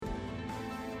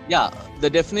Yeah, the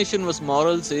definition was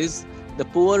morals is the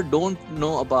poor don't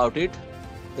know about it,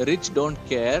 the rich don't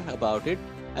care about it,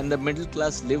 and the middle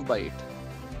class live by it.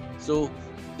 So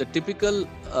the typical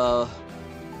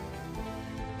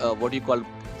what do you call,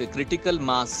 the critical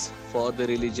mass for the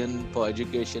religion, for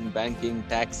education, banking,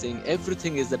 taxing,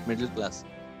 everything is that middle class.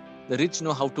 The rich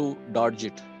know how to dodge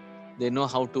it, they know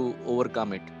how to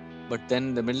overcome it, but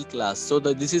then the middle class. So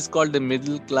this is called the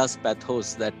middle class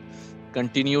pathos that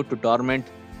continue to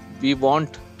torment. We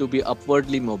want to be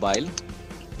upwardly mobile,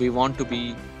 we want to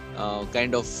be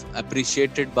kind of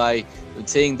appreciated by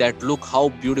saying that look how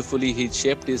beautifully he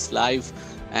shaped his life,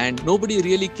 and nobody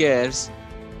really cares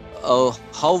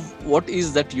how, what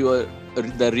is that your,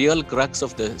 the real crux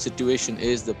of the situation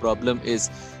is. The problem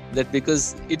is that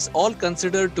because it's all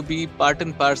considered to be part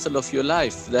and parcel of your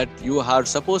life, that you are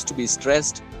supposed to be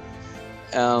stressed,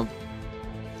 uh,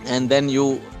 and then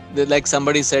like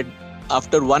somebody said,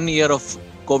 after 1 year of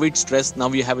COVID stress, now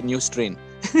you have a new strain.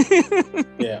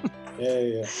 Yeah.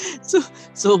 Yeah.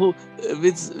 So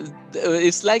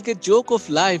it's like a joke of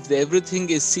life. Everything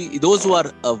is those who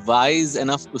are wise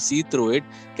enough to see through it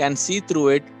can see through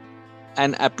it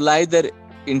and apply their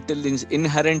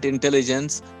inherent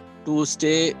intelligence to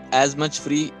stay as much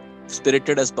free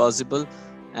spirited as possible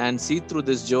and see through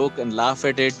this joke and laugh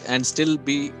at it and still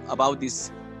be above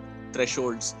these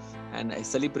thresholds and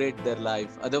celebrate their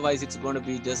life. Otherwise, it's going to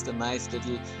be just a nice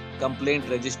little complaint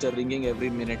register ringing every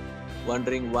minute,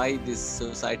 wondering why this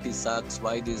society sucks,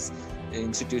 why this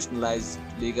institutionalized,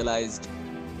 legalized,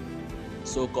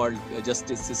 so-called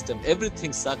justice system,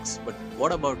 everything sucks. But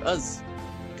what about us?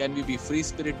 Can we be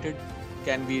free-spirited?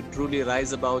 Can we truly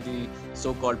rise above the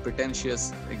so-called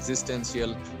pretentious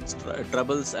existential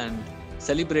troubles and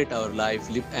celebrate our life,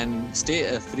 live and stay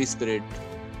a free spirit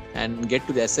and get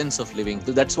to the essence of living?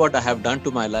 So that's what I have done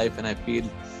to my life, and I feel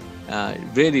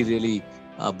really, really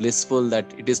blissful that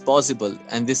it is possible,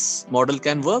 and this model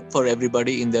can work for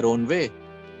everybody in their own way.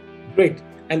 Great.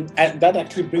 And that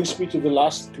actually brings me to the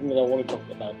last thing that I want to talk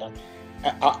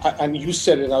about. And you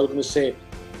said it, I was going to say,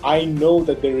 I know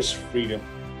that there is freedom.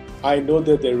 I know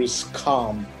that there is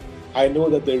calm. I know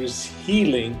that there is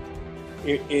healing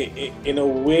in a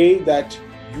way that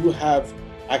you have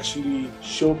actually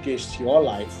showcased your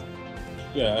life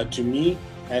to me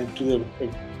and to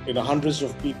the hundreds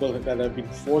of people that have been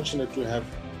fortunate to have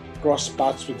crossed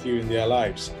paths with you in their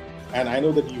lives. And I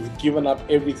know that you've given up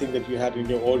everything that you had in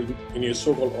your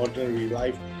so-called ordinary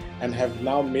life and have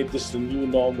now made this the new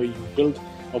norm, where you built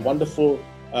a wonderful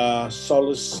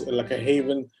solace, like a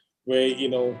haven, where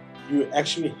you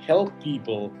actually help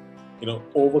people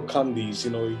overcome these.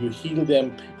 You heal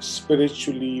them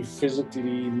spiritually,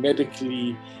 physically,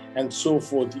 medically, and so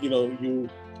forth.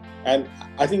 And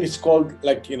I think it's called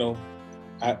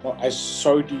I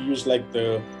sorry to use like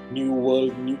the new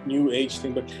world, new age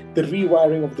thing, but the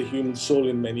rewiring of the human soul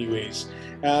in many ways.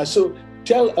 So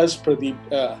tell us,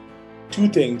 Pradeep, two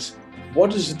things.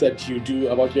 What is it that you do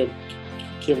about your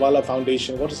Kevala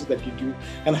Foundation? What is it that you do?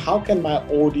 And how can my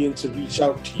audience reach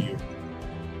out to you?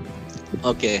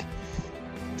 Okay.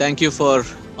 Thank you for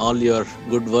all your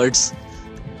good words.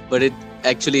 But it's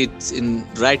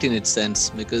right in its sense,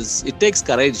 because it takes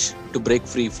courage to break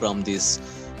free from this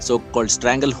so-called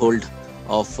stranglehold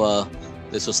of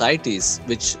the societies,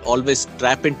 which always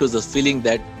trap into the feeling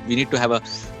that we need to have a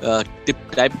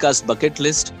typecast bucket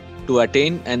list to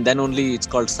attain, and then only it's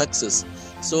called success.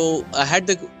 So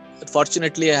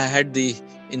fortunately I had the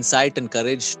insight and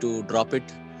courage to drop it,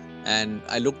 and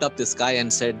I looked up the sky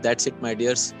and said, that's it, my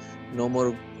dears, no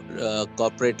more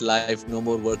corporate life, no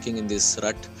more working in this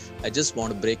rut. I just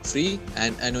want to break free,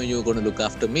 and I know you're going to look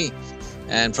after me.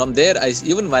 And from there,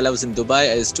 even while I was in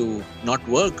Dubai, I used to not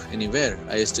work anywhere.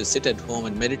 I used to sit at home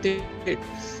and meditate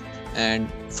and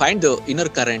find the inner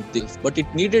current. But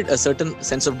it needed a certain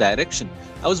sense of direction.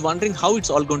 I was wondering how it's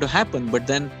all going to happen. But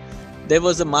then there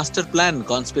was a master plan,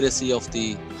 conspiracy of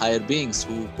the higher beings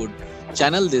who could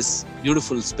channel this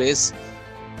beautiful space.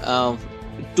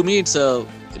 To me, it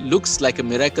looks like a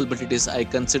miracle, but I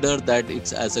consider that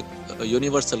it's as a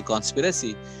universal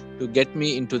conspiracy to get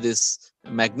me into this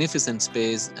magnificent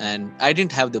space. And I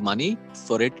didn't have the money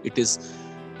for it.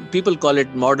 People call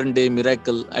it modern day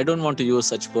miracle. I don't want to use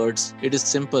such words. It is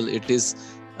simple. It's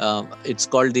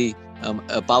called the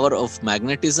power of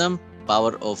magnetism,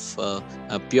 power of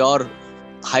a pure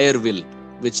higher will,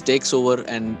 which takes over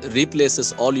and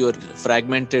replaces all your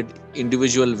fragmented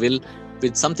individual will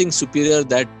with something superior,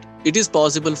 that it is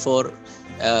possible for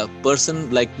a person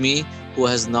like me who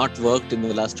has not worked in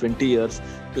the last 20 years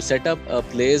to set up a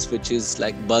place which is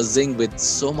like buzzing with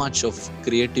so much of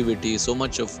creativity, so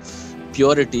much of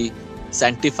purity,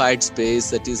 sanctified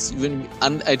space that is even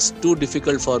it's too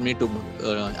difficult for me to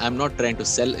I'm not trying to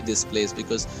sell this place,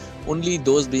 because only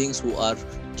those beings who are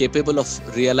capable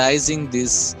of realizing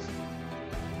this,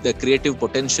 the creative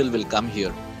potential, will come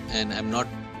here. And I'm not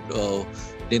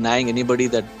denying anybody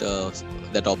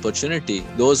that opportunity.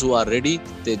 Those who are ready,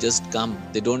 they just come.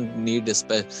 They don't need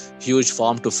a huge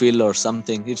form to fill or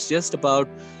something. It's just about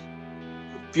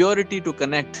purity to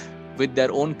connect with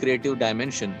their own creative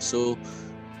dimension. So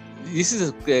this is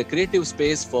a creative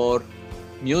space for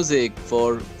music,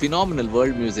 for phenomenal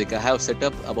world music. I have set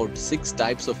up about 6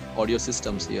 types of audio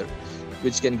systems here,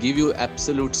 which can give you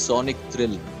absolute sonic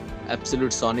thrill,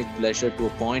 absolute sonic pleasure, to a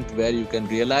point where you can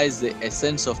realize the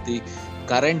essence of the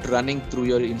current running through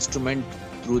your instrument,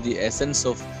 through the essence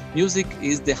of music.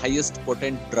 Is the highest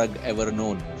potent drug ever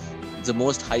known. It's the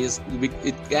most highest.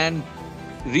 It can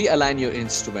realign your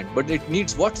instrument, but it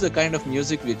needs, what's the kind of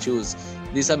music we choose.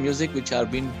 These are music which are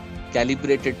being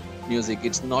calibrated music.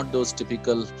 It's not those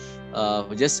typical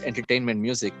just entertainment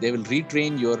music. They will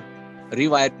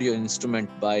rewire your instrument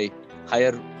by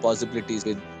higher possibilities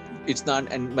with, it's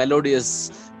not, and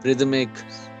melodious, rhythmic,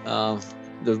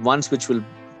 the ones which will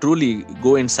truly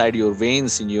go inside your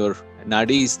veins, in your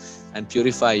nadis, and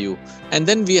purify you. And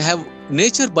then we have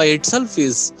nature by itself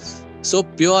is so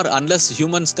pure, unless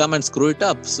humans come and screw it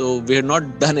up. So we have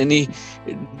not done any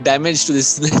damage to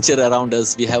this nature around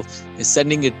us. We have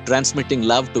sending it, transmitting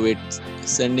love to it,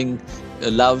 sending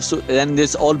love. So, and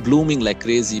it's all blooming like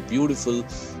crazy, beautiful,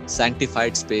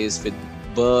 sanctified space with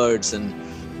birds and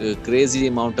crazy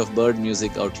amount of bird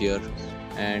music out here,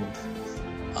 and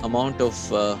amount of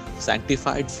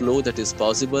sanctified flow that is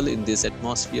possible in this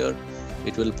atmosphere.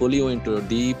 It will pull you into a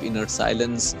deep inner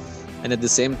silence, and at the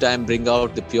same time bring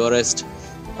out the purest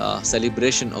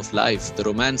celebration of life, the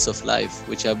romance of life,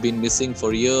 which have been missing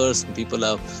for years. People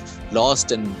have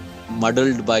lost and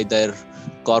muddled by their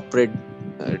corporate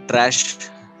trash,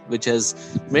 which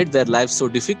has made their life so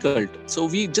difficult. So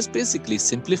we just basically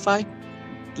simplify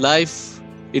life.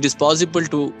 It is possible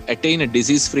to attain a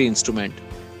disease-free instrument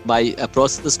by a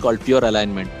process called pure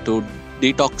alignment, to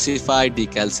detoxify,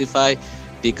 decalcify,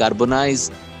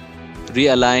 decarbonize,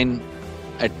 realign,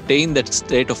 attain that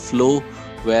state of flow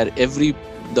where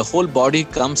the whole body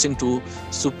comes into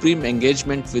supreme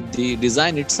engagement with the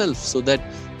design itself, so that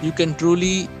you can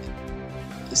truly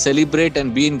celebrate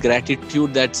and be in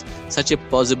gratitude that such a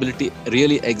possibility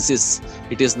really exists.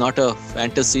 It is not a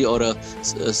fantasy or a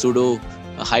pseudo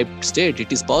hyped state.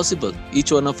 It is possible.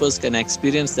 Each one of us can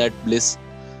experience that bliss,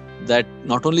 that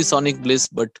not only sonic bliss,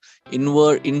 but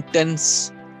inward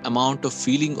intense amount of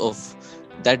feeling of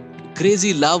that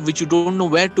crazy love, which you don't know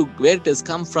where it has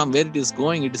come from, where it is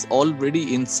going. It is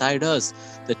already inside us.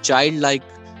 The childlike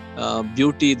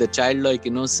beauty, the childlike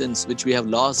innocence, which we have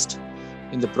lost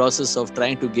in the process of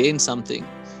trying to gain something.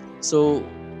 So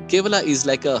Kevala is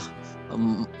like a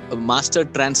master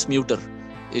transmuter.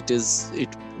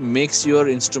 It makes your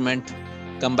instrument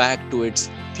come back to its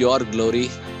pure glory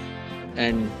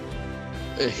and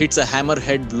hits a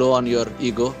hammerhead blow on your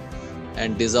ego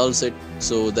and dissolves it,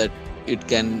 so that it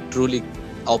can truly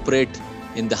operate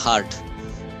in the heart.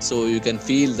 So you can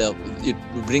feel it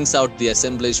brings out the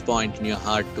assemblage point in your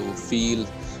heart to feel,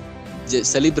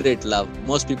 celebrate love.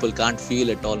 Most people can't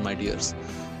feel at all, my dears.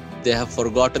 They have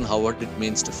forgotten what it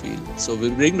means to feel. So we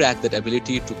bring back that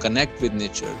ability to connect with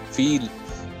nature, feel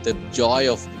the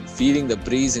joy of feeling the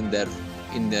breeze in their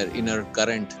inner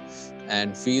current,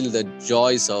 and feel the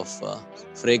joys of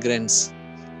fragrance,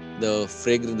 the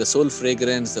soul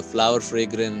fragrance, the flower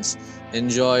fragrance.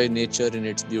 Enjoy nature in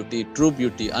its beauty, true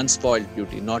beauty, unspoiled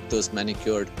beauty, not those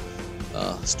manicured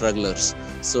strugglers.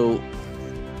 So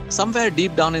somewhere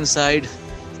deep down inside,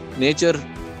 nature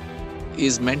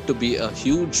is meant to be a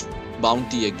huge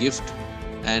bounty, a gift,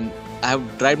 and I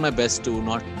have tried my best to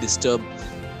not disturb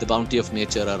the bounty of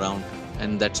nature around,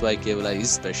 and that's why Kevala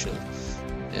is special.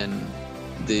 And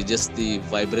the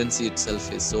vibrancy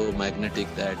itself is so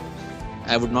magnetic that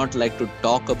I would not like to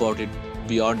talk about it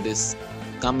beyond this.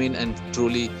 Come in and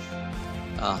truly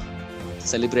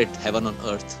celebrate heaven on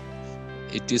earth.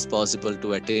 It is possible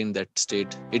to attain that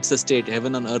state. It's a state.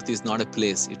 Heaven on earth is not a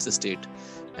place, it's a state,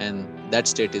 and that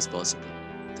state is possible.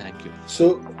 Thank you.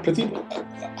 So Pradeep,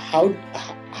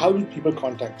 how do people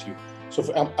contact you? So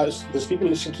there's people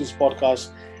listening to this podcast,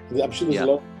 and I'm sure there's a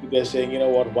lot of people there saying, you know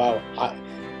what, wow.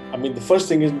 I mean, the first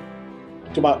thing is,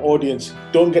 to my audience,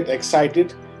 don't get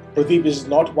excited. Pradeep is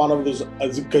not one of those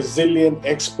gazillion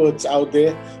experts out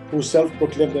there who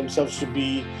self-proclaim themselves to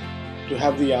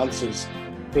have the answers.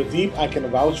 Pradeep, I can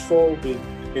vouch for,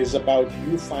 is about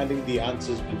you finding the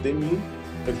answers within you,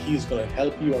 but he's going to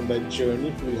help you on that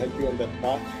journey. He will help you on that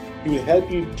path. He will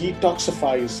help you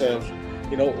detoxify yourself,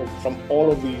 from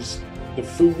all of these, the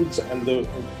foods and the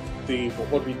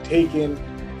what we take in,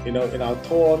 in our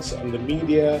thoughts and the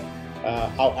media,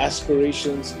 our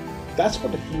aspirations. That's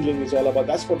what the healing is all about.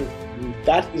 That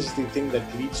is the thing that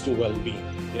leads to well-being.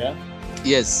 Yeah.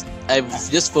 Yes, I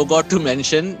just forgot to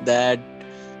mention that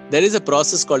there is a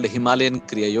process called the Himalayan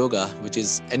Kriya Yoga, which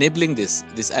is enabling this.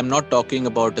 I'm not talking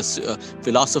about a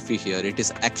philosophy here. It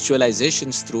is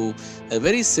actualizations through a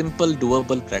very simple,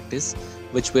 doable practice,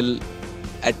 which will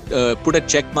put a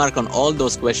check mark on all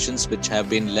those questions which have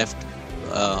been left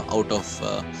out of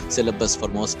syllabus for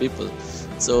most people.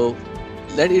 So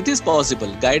that it is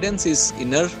possible. Guidance is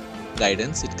inner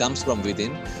guidance. It comes from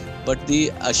within. But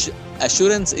the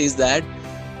assurance is that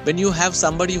when you have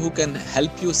somebody who can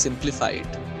help you simplify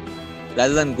it,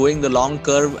 rather than going the long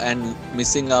curve and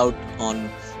missing out on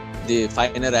the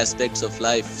finer aspects of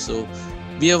life. So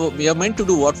we are meant to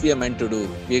do what we are meant to do.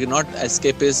 We are not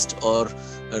escapist or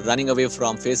running away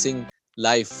from facing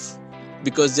life,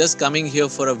 because just coming here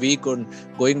for a week or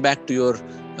going back to your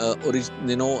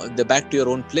back to your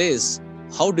own place,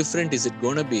 how different is it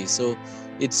going to be? So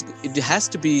it has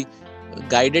to be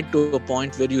guided to a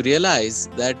point where you realize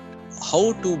that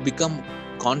how to become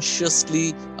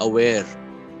consciously aware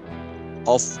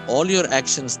of all your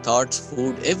actions, thoughts,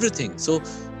 food, everything. So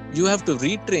you have to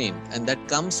retrain, and that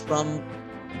comes from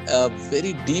a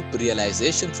very deep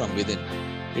realization from within.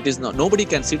 It is not, nobody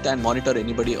can sit and monitor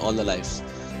anybody all their lives.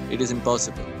 It is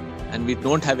impossible, and we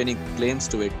don't have any claims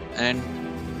to it. And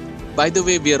by the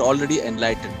way, we are already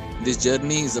enlightened. This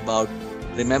journey is about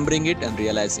remembering it and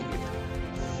realizing it.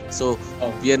 So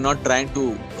we are not trying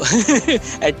to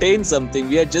attain something.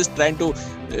 We are just trying to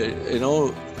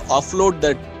offload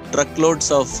the truckloads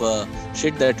of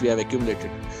shit that we have accumulated.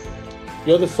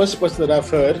 You're the first person that I've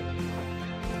heard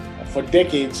for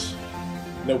decades,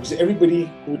 because everybody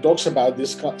who talks about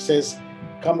this says,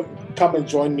 come and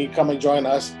join me, come and join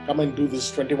us, come and do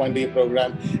this 21-day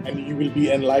program, and you will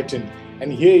be enlightened.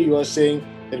 And here you are saying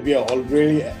that we are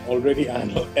already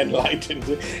enlightened,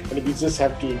 and we just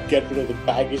have to get rid of the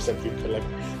baggage that we collect.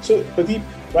 So Pradeep,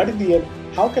 right at the end,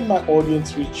 how can my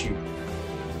audience reach you?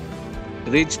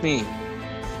 Reach me.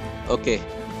 Okay,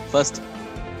 first,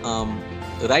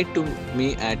 write to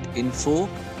me at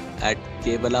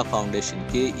info@Kevala Foundation,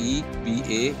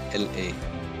 Kebala,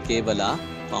 Kevala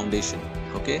Foundation,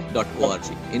 okay, .org,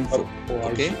 info,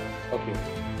 okay,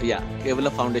 yeah,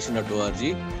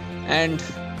 KevalaFoundation.org, and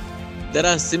there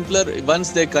are simpler. Once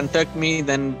they contact me,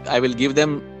 then I will give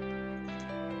them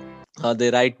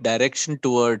the right direction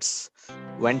towards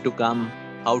when to come,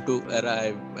 how to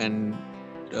arrive, and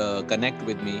connect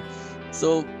with me.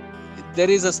 So there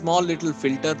is a small little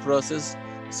filter process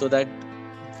so that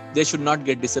they should not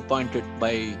get disappointed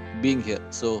by being here.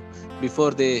 So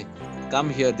before they come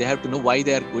here, they have to know why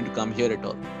they are going to come here at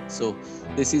all. So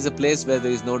this is a place where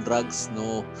there is no drugs,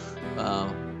 no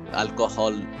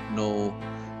alcohol, no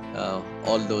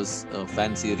all those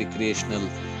fancy recreational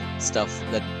stuff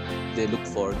that they look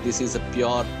for. This is a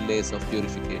pure place of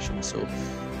purification. So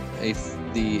if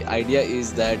the idea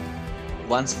is that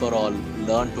once for all,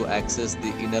 learn to access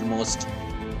the innermost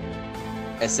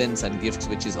essence and gifts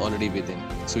which is already within.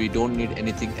 So you don't need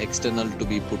anything external to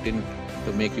be put in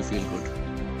to make you feel good.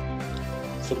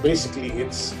 So basically,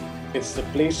 it's the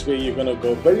place where you're going to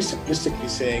go, very simplistically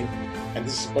saying, and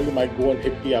this is probably my Goan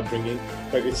hippie upbringing,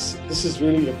 but it seems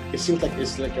like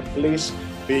it's like a place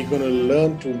where you're going to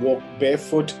learn to walk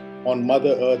barefoot on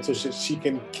Mother Earth, so she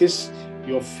can kiss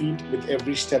your feet with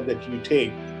every step that you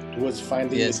take towards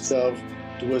finding yourself,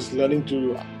 towards learning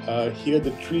to hear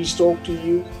the trees talk to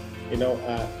you.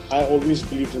 I always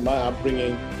believed in my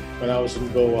upbringing when I was in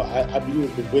Goa. I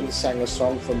believe the wind sang a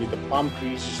song for me. The palm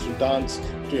trees used to dance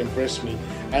to impress me,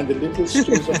 and the little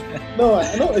streams of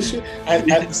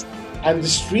and the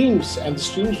streams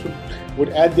would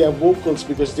add their vocals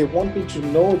because they want me to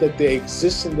know that they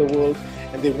exist in the world,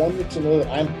 and they want me to know that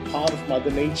I'm part of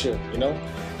Mother Nature.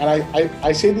 And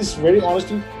I say this very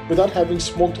honestly, without having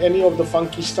smoked any of the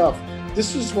funky stuff.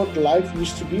 This is what life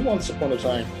used to be once upon a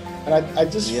time. And I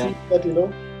just feel that,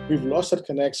 we've lost that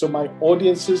connect. So my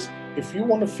audiences, if you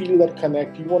want to feel that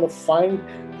connect, you want to find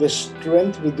the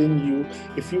strength within you,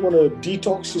 if you want to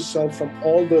detox yourself from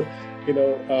all the,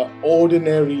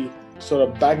 ordinary sort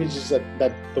of baggages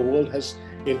that the world has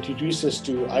introduced us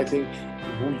to, I think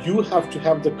you have to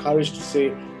have the courage to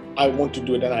say, I want to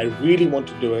do it, and I really want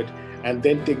to do it, and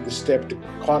then take the step to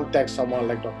contact someone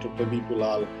like Dr. Pradeep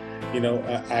Ullal,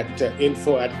 at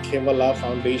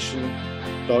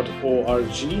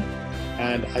info@KevalaFoundation.org.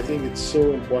 And I think it's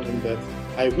so important that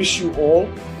I wish you all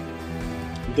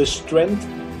the strength,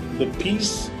 the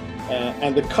peace,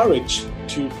 and the courage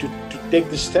to take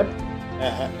the step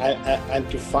and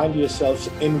to find yourselves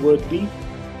inwardly.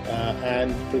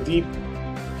 And Pradeep,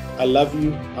 I love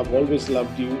you. I've always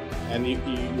loved you, and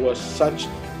you are such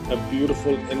a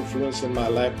beautiful influence in my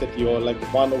life that you are like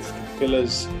one of the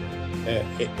pillars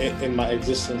in my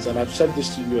existence. And I've said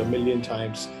this to you a million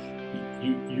times.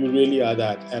 You really are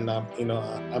that, and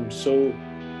I'm so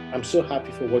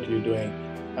happy for what you're doing.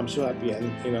 I'm so happy,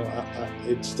 and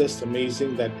it's just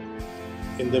amazing that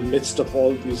in the midst of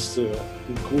all these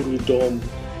guru dome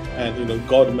and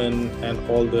godmen and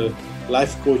all the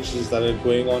life coaches that are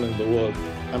going on in the world,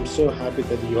 I'm so happy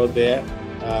that you're there,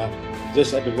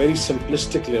 just at a very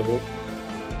simplistic level,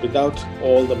 without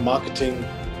all the marketing,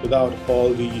 without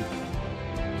all the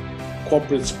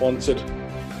corporate sponsored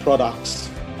products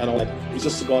and all that. You've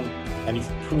just gone and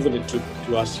you've proven it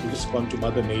to us. You've just gone to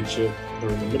Mother Nature. We're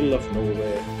in the middle of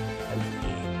nowhere,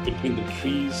 and between the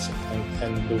trees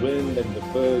and the wind and the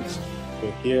birds,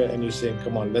 we're here, and you're saying,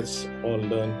 come on, let's all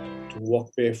learn to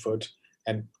walk barefoot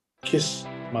and kiss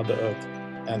Mother Earth.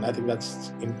 And I think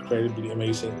that's incredibly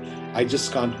amazing. I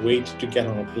just can't wait to get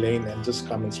on a plane and just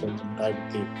come and spend some time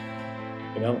with you.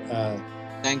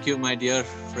 Thank you, my dear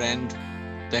friend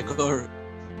Tagore.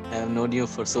 I have known you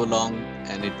for so long,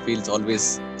 and it feels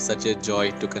always such a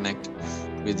joy to connect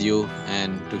with you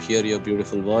and to hear your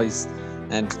beautiful voice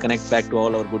and connect back to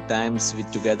all our good times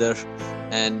together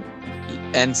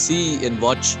and see and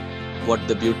watch what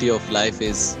the beauty of life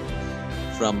is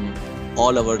from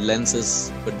all our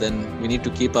lenses. But then we need to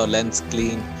keep our lens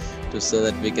clean so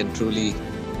that we can truly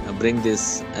bring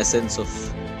this essence of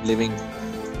living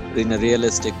in a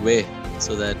realistic way,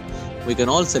 so that we can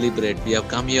all celebrate. We have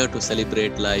come here to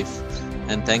celebrate life,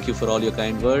 and thank you for all your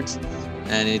kind words,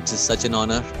 and it's such an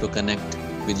honor to connect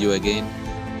with you again,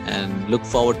 and look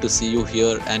forward to see you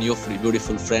here and your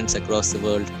beautiful friends across the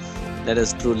world. Let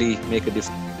us truly make a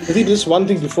difference. I think just one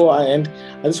thing before I end,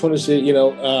 I just want to say,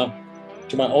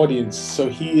 to my audience, so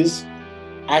he is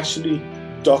actually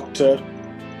Dr.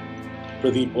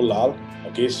 Pradeep Ullal.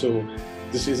 Okay, so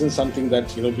this isn't something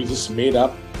that we just made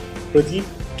up. Pradeep,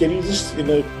 can you just in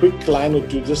a quick line or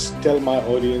two just tell my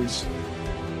audience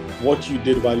what you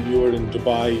did while you were in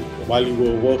Dubai, while you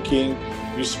were working?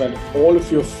 You spent all of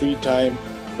your free time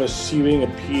pursuing a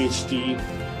PhD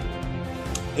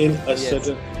in a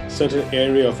certain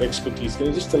area of expertise. Can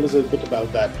you just tell us a bit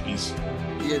about that, please?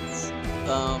 Yes.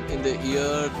 In the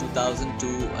year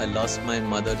 2002, I lost my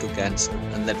mother to cancer,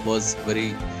 and that was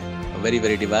very,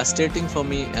 very devastating for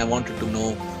me. I wanted to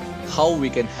know how we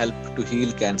can help to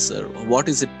heal cancer. What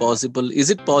is it possible? Is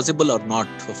it possible or not?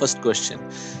 First question.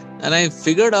 And I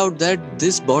figured out that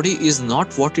this body is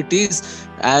not what it is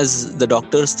as the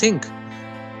doctors think.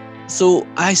 So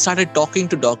I started talking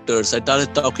to doctors. I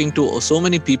started talking to so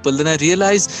many people. Then I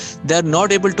realized they're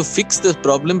not able to fix the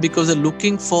problem because they're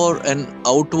looking for an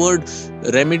outward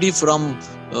remedy from,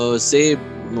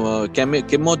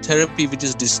 chemotherapy, which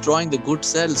is destroying the good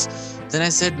cells. Then I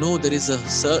said, no, there is a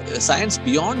science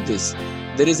beyond this.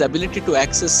 There is ability to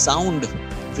access sound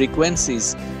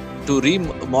frequencies to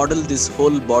remodel this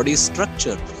whole body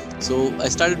structure. So I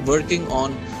started working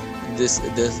on this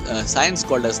science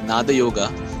called as Nada Yoga,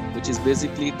 which is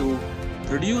basically to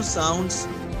produce sounds,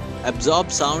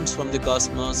 absorb sounds from the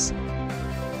cosmos.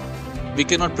 We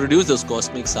cannot produce those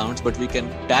cosmic sounds, but we can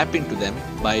tap into them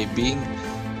by being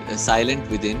silent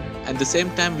within. At the same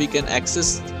time, we can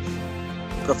access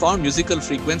profound musical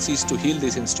frequencies to heal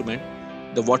this instrument.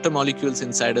 The water molecules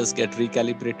inside us get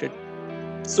recalibrated.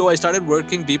 So I started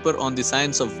working deeper on the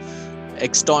science of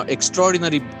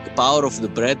extraordinary power of the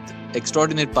breath,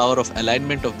 extraordinary power of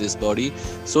alignment of this body,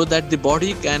 so that the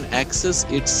body can access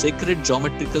its sacred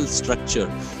geometrical structure.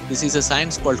 This is a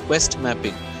science called quest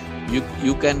mapping.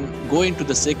 You can go into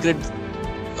the sacred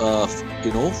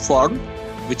form,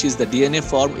 which is the DNA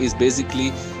form, is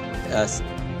basically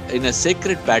in a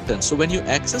sacred pattern. So when you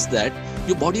access that,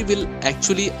 your body will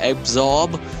actually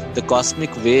absorb the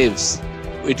cosmic waves.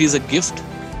 It is a gift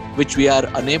which we are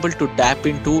unable to tap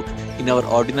into in our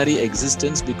ordinary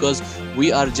existence, because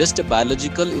we are just a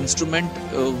biological instrument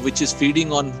which is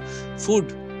feeding on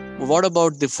food. What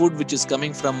about the food which is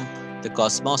coming from the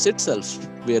cosmos itself?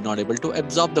 We are not able to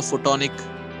absorb the photonic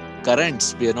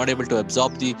currents. We are not able to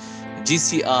absorb the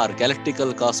GCR,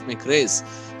 galactical cosmic rays.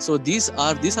 So these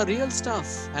are real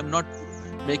stuff. I'm not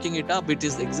making it up. It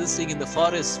is existing in the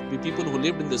forest. The people who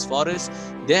lived in this forest,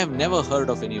 they have never heard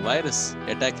of any virus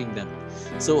attacking them.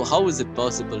 So how is it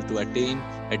possible to attain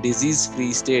a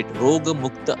disease-free state? Roga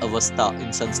Mukta Avastha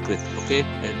in Sanskrit. Okay,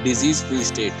 a disease-free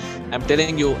state. I'm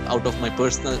telling you out of my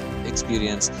personal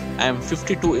experience. I am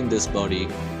 52 in this body.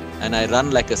 and I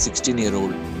run like a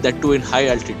 16-year-old, that too in high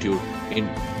altitude, in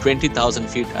 20,000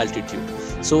 feet altitude.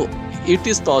 So it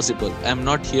is possible. I'm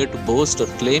not here to boast or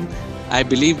claim. I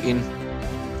believe in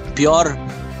pure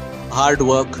hard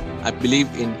work. I believe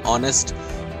in honest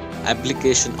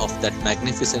application of that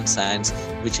magnificent science,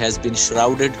 which has been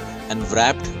shrouded and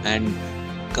wrapped and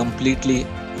completely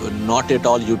not at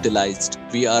all utilized.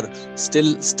 We are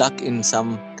still stuck in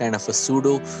some kind of a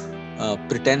pseudo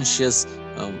pretentious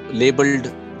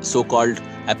labeled so-called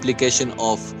application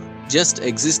of just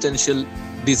existential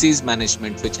disease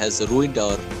management, which has ruined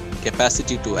our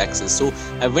capacity to access. So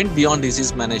I went beyond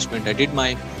disease management.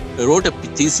 I wrote a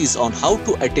thesis on how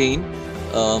to attain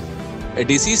a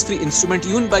disease-free instrument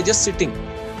even by just sitting.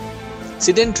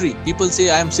 Sedentary. People say,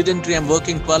 I am sedentary, I'm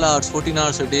working 12 hours, 14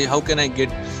 hours a day. How can I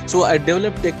get? So I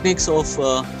developed techniques of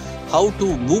how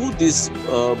to move this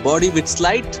body with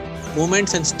slight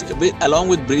movements and along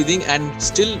with breathing, and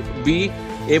still be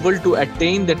able to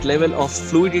attain that level of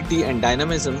fluidity and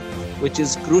dynamism, which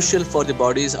is crucial for the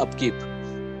body's upkeep.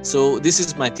 So this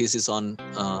is my thesis on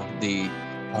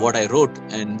what I wrote,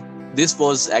 and this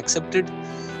was accepted,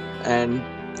 and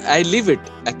I live it.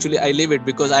 Actually, I live it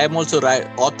because I am also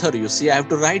author. You see, I have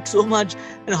to write so much,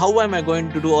 and how am I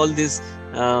going to do all these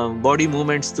body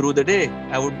movements through the day?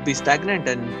 I would be stagnant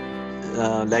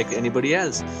and like anybody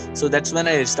else. So that's when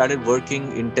I started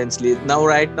working intensely.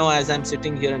 Right now, as I'm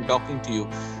sitting here and talking to you,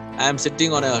 I am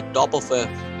sitting on a top of a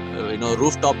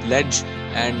rooftop ledge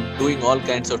and doing all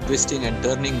kinds of twisting and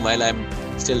turning while I'm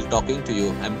still talking to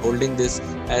you. I'm holding this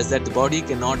as that the body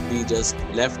cannot be just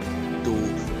left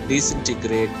to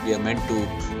disintegrate. We are meant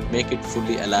to make it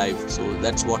fully alive. So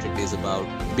that's what it is about.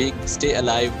 Stay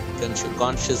alive,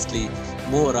 consciously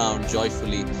move around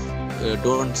joyfully.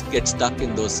 Don't get stuck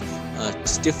in those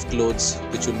stiff clothes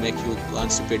which will make you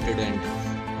constipated and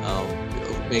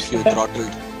make you throttled.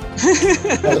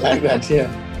 I like that, yeah.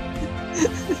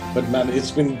 But man,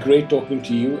 it's been great talking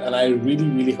to you, and I really,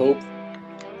 really hope,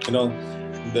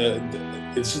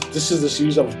 this is the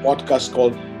series of podcasts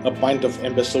called A Pint of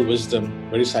Imbecile Wisdom,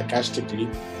 very sarcastically.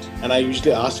 And I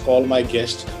usually ask all my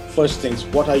guests, first things,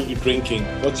 what are you drinking?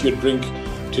 What's your drink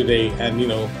today? And,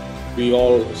 we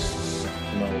all,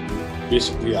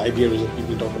 basically the idea is that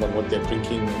people talk about what they're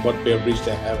drinking, what beverage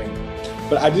they're having.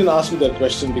 But I didn't ask you that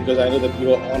question because I know that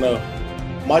you are on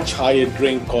a much higher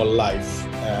drink called life.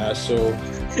 So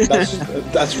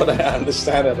that's what I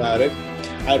understand about it.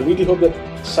 I really hope that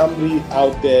somebody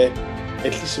out there,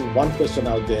 at least one person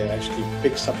out there, actually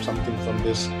picks up something from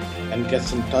this and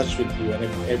gets in touch with you. And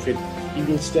if it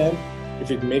heals them,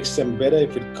 if it makes them better,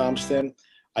 if it calms them,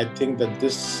 I think that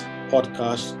this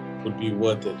podcast would be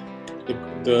worth it.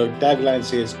 The tagline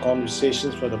says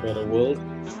 "Conversations for a Better World,"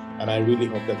 and I really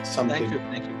hope that something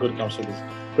good comes from this.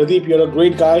 Pradeep, you're a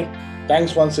great guy.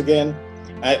 Thanks once again.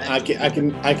 I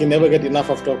can never get enough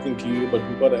of talking to you, but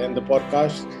we've got to end the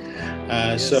podcast.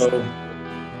 Yes. So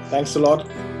thanks a lot.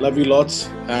 Love you lots.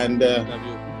 And love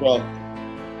you. Well,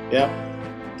 yeah.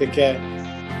 Take care.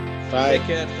 Bye. Take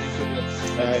care.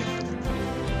 Thank you. Bye.